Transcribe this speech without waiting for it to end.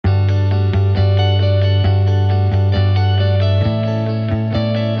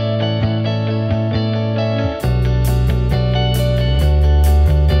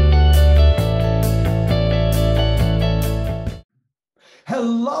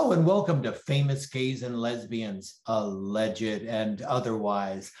Hello and welcome to Famous Gays and Lesbians, Alleged and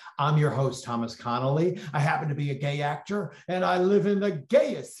Otherwise. I'm your host, Thomas Connolly. I happen to be a gay actor and I live in the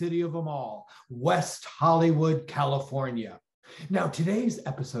gayest city of them all, West Hollywood, California. Now, today's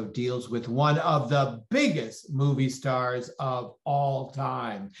episode deals with one of the biggest movie stars of all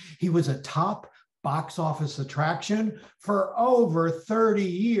time. He was a top box office attraction for over 30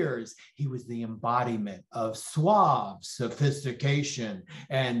 years. He was the embodiment of suave sophistication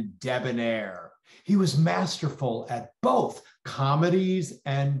and debonair. He was masterful at both comedies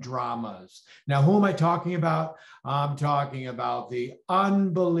and dramas. Now, who am I talking about? I'm talking about the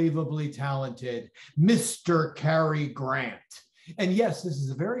unbelievably talented Mr. Cary Grant. And yes, this is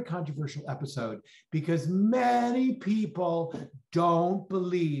a very controversial episode because many people don't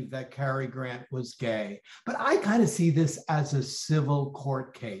believe that Cary Grant was gay. But I kind of see this as a civil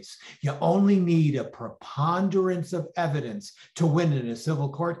court case. You only need a preponderance of evidence to win in a civil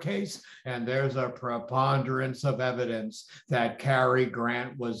court case. And there's a preponderance of evidence that Cary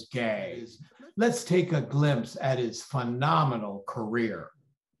Grant was gay. Let's take a glimpse at his phenomenal career.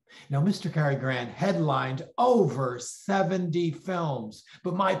 Now, Mr. Cary Grant headlined over 70 films,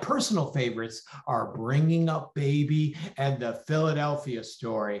 but my personal favorites are Bringing Up Baby and The Philadelphia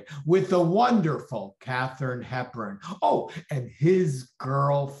Story with the wonderful Katharine Hepburn. Oh, and His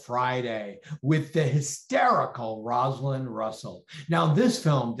Girl Friday with the hysterical Rosalind Russell. Now, this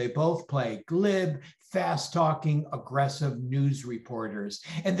film, they both play glib, fast-talking, aggressive news reporters.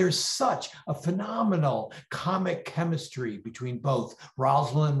 And there's such a phenomenal comic chemistry between both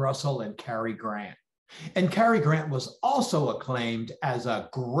Rosalind Russell and Cary Grant. And Cary Grant was also acclaimed as a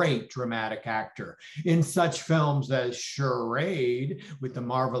great dramatic actor in such films as Charade with the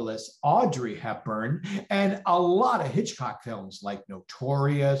marvelous Audrey Hepburn and a lot of Hitchcock films like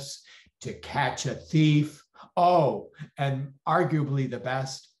Notorious, To Catch a Thief, and arguably the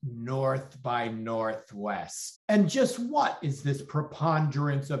best, North by Northwest. And just what is this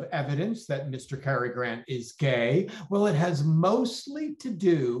preponderance of evidence that Mr. Cary Grant is gay? Well, it has mostly to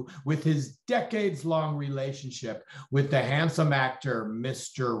do with his decades-long relationship with the handsome actor,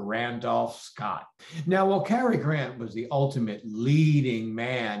 Mr. Randolph Scott. Now, while Cary Grant was the ultimate leading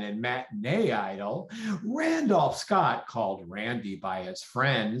man and matinee idol, Randolph Scott, called Randy by his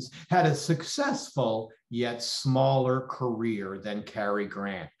friends, had a successful yet smaller career than Cary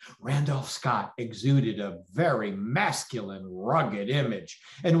Grant. Randolph Scott exuded a very masculine, rugged image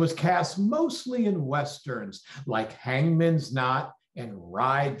and was cast mostly in Westerns like Hangman's Knot and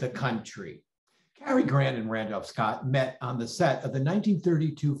Ride the Country. Cary Grant and Randolph Scott met on the set of the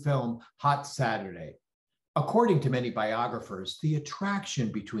 1932 film Hot Saturday. According to many biographers, the attraction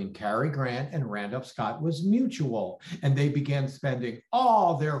between Cary Grant and Randolph Scott was mutual, and they began spending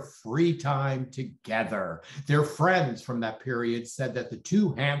all their free time together. Their friends from that period said that the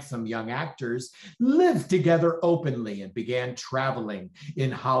two handsome young actors lived together openly and began traveling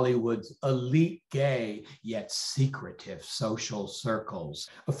in Hollywood's elite gay yet secretive social circles.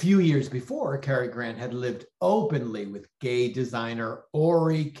 A few years before, Cary Grant had lived openly with gay designer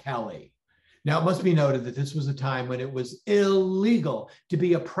Ori Kelly. Now, it must be noted that this was a time when it was illegal to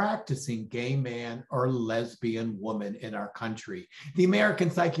be a practicing gay man or lesbian woman in our country. The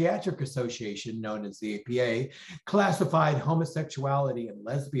American Psychiatric Association, known as the APA, classified homosexuality and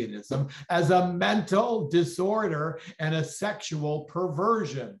lesbianism as a mental disorder and a sexual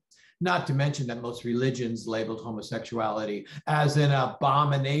perversion. Not to mention that most religions labeled homosexuality as an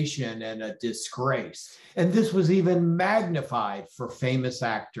abomination and a disgrace. And this was even magnified for famous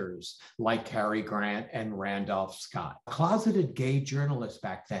actors like Cary Grant and Randolph Scott. A closeted gay journalist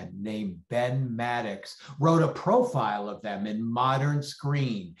back then named Ben Maddox wrote a profile of them in Modern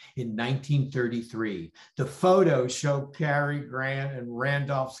Screen in 1933. The photos show Cary Grant and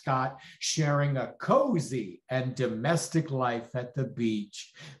Randolph Scott sharing a cozy and domestic life at the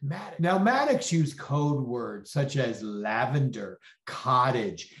beach. Now, Maddox used code words such as lavender,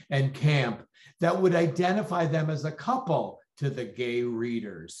 cottage, and camp that would identify them as a couple to the gay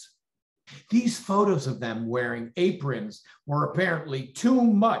readers. These photos of them wearing aprons were apparently too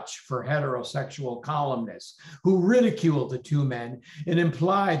much for heterosexual columnists who ridiculed the two men and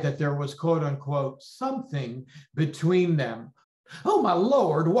implied that there was, quote unquote, something between them. Oh, my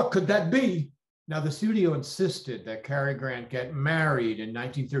Lord, what could that be? Now, the studio insisted that Cary Grant get married in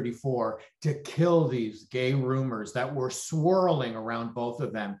 1934 to kill these gay rumors that were swirling around both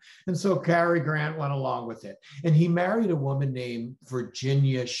of them. And so Cary Grant went along with it. And he married a woman named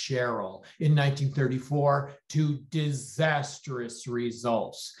Virginia Sherrill in 1934 to disastrous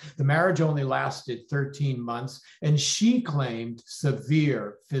results. The marriage only lasted 13 months, and she claimed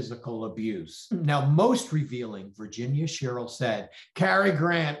severe physical abuse. Now, most revealing, Virginia Sherrill said Cary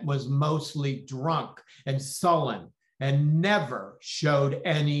Grant was mostly drunk and sullen and never showed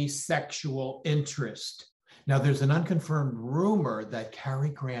any sexual interest. Now, there's an unconfirmed rumor that Cary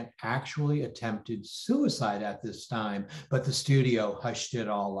Grant actually attempted suicide at this time, but the studio hushed it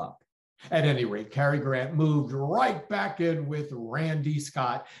all up. At any rate, Cary Grant moved right back in with Randy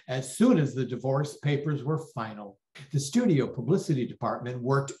Scott as soon as the divorce papers were final. The studio publicity department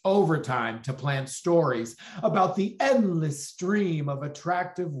worked overtime to plan stories about the endless stream of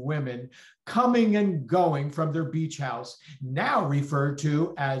attractive women coming and going from their beach house, now referred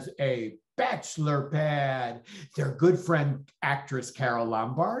to as a bachelor pad. Their good friend actress Carole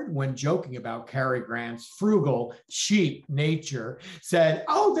Lombard, when joking about Cary Grant's frugal, cheap nature, said,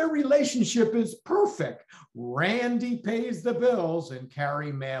 "Oh, their relationship is perfect. Randy pays the bills and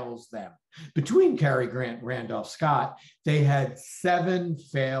Cary mails them." Between Cary Grant and Randolph Scott, they had 7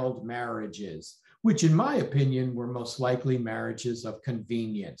 failed marriages, which in my opinion were most likely marriages of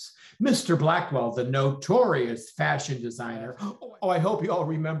convenience. Mr. Blackwell, the notorious fashion designer, I hope you all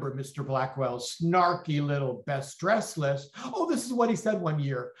remember Mr. Blackwell's snarky little best dress list. This is what he said one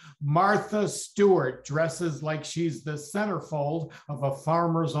year: Martha Stewart dresses like she's the centerfold of a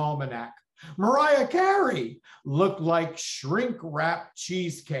farmer's almanac. Mariah Carey looked like shrink-wrapped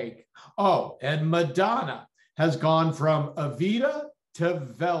cheesecake. And Madonna has gone from Evita to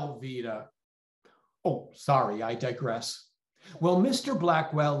Velveeta. Sorry, I digress. Well, Mr.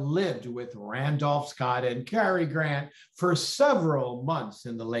 Blackwell lived with Randolph Scott and Cary Grant for several months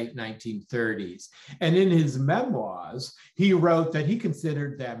in the late 1930s. And in his memoirs, he wrote that he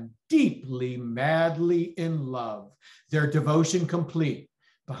considered them deeply, madly in love, their devotion complete.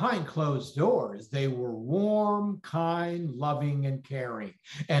 Behind closed doors, they were warm, kind, loving, and caring,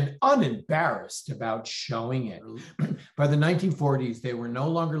 and unembarrassed about showing it. By the 1940s, they were no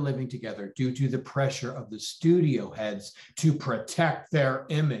longer living together due to the pressure of the studio heads to protect their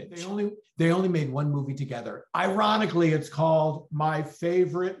image. They only made one movie together. Ironically, it's called My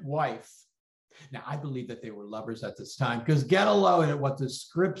Favorite Wife. Now, I believe that they were lovers at this time, because get a load at what the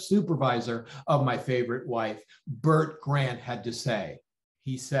script supervisor of My Favorite Wife, Burt Grant, had to say.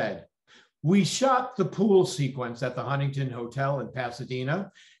 He said, "We shot the pool sequence at the Huntington Hotel in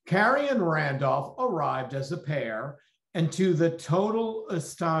Pasadena. Cary and Randolph arrived as a pair, and to the total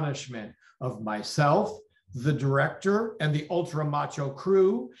astonishment of myself, the director, and the ultra macho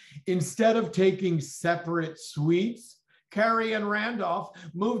crew, instead of taking separate suites, Cary and Randolph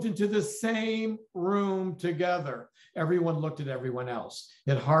moved into the same room together. Everyone looked at everyone else.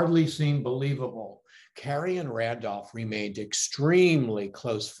 It hardly seemed believable. Cary and Randolph remained extremely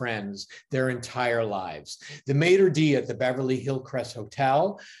close friends their entire lives. The maitre d' at the Beverly Hillcrest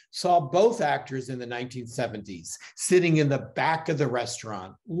Hotel saw both actors in the 1970s sitting in the back of the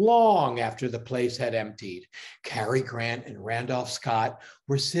restaurant long after the place had emptied. Cary Grant and Randolph Scott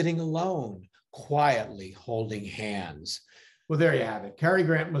were sitting alone, quietly holding hands." Well, there you have it. Cary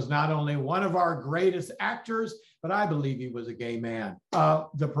Grant was not only one of our greatest actors, but I believe he was a gay man.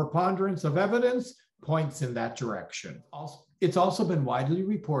 The preponderance of evidence points in that direction. It's also been widely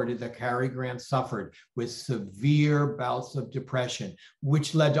reported that Cary Grant suffered with severe bouts of depression,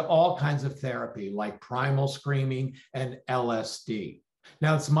 which led to all kinds of therapy like primal screaming and LSD.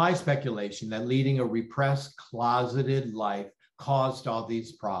 Now, it's my speculation that leading a repressed, closeted life caused all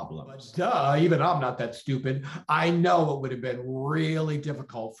these problems. Duh, even I'm not that stupid. I know it would have been really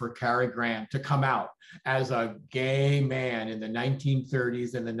difficult for Cary Grant to come out as a gay man in the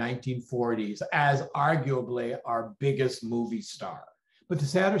 1930s and the 1940s as arguably our biggest movie star. But the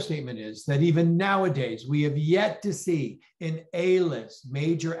sadder statement is that even nowadays, we have yet to see an A-list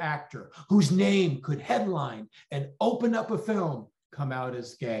major actor whose name could headline and open up a film come out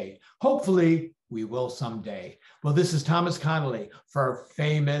as gay. Hopefully, we will someday. Well, this is Thomas Connolly for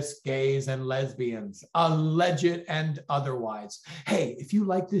Famous Gays and Lesbians, alleged and otherwise. Hey, if you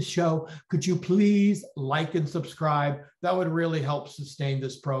like this show, could you please like and subscribe? That would really help sustain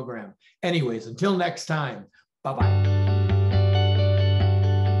this program. Anyways, until next time, bye-bye.